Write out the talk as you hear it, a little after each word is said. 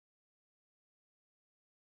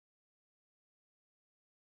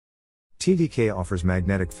TDK offers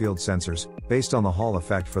magnetic field sensors, based on the Hall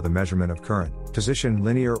effect for the measurement of current, position,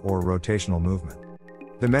 linear or rotational movement.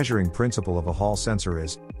 The measuring principle of a Hall sensor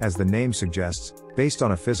is, as the name suggests, based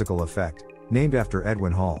on a physical effect, named after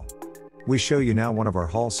Edwin Hall. We show you now one of our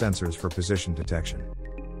Hall sensors for position detection.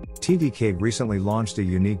 TDK recently launched a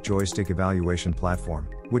unique joystick evaluation platform,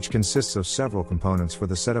 which consists of several components for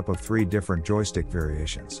the setup of 3 different joystick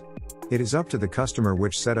variations. It is up to the customer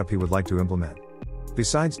which setup he would like to implement.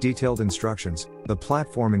 Besides detailed instructions, the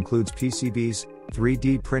platform includes PCBs,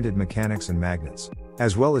 3D printed mechanics and magnets,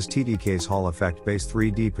 as well as TDK's Hall effect-based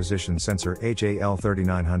 3D position sensor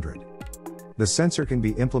HAL3900. The sensor can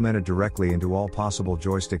be implemented directly into all possible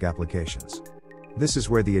joystick applications. This is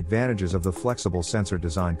where the advantages of the flexible sensor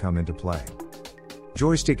design come into play.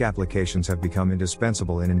 Joystick applications have become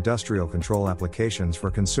indispensable in industrial control applications for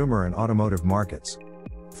consumer and automotive markets.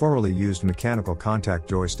 Formerly used mechanical contact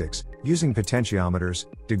joysticks, using potentiometers,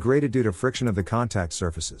 degraded due to friction of the contact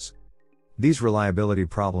surfaces. These reliability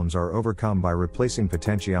problems are overcome by replacing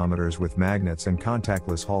potentiometers with magnets and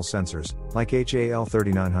contactless Hall sensors, like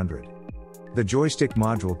HAL3900. The joystick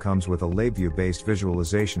module comes with a LabVIEW-based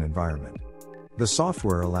visualization environment. The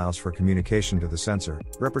software allows for communication to the sensor,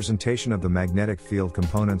 representation of the magnetic field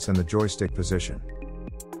components and the joystick position.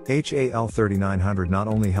 HAL3900 not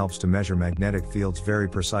only helps to measure magnetic fields very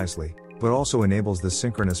precisely, but also enables the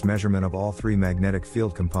synchronous measurement of all 3 magnetic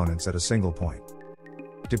field components at a single point.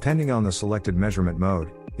 Depending on the selected measurement mode,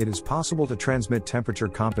 it is possible to transmit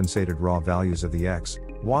temperature-compensated raw values of the X,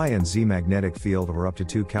 Y and Z magnetic field or up to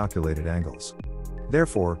 2 calculated angles.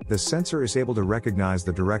 Therefore, the sensor is able to recognize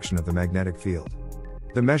the direction of the magnetic field.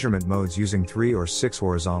 The measurement modes using 3 or 6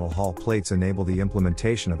 horizontal Hall plates enable the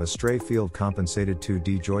implementation of a stray field compensated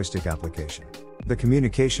 2D joystick application. The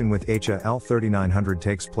communication with HAL3900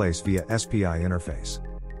 takes place via SPI interface.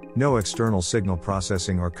 No external signal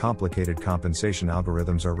processing or complicated compensation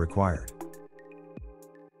algorithms are required.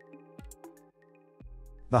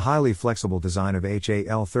 The highly flexible design of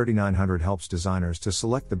HAL3900 helps designers to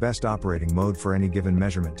select the best operating mode for any given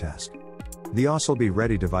measurement task. The OSLB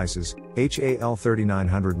ready devices,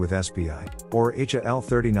 HAL3900 with SPI, or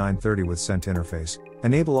HAL3930 with CENT interface,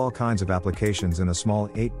 enable all kinds of applications in a small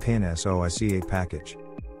 8-pin SOIC8 package.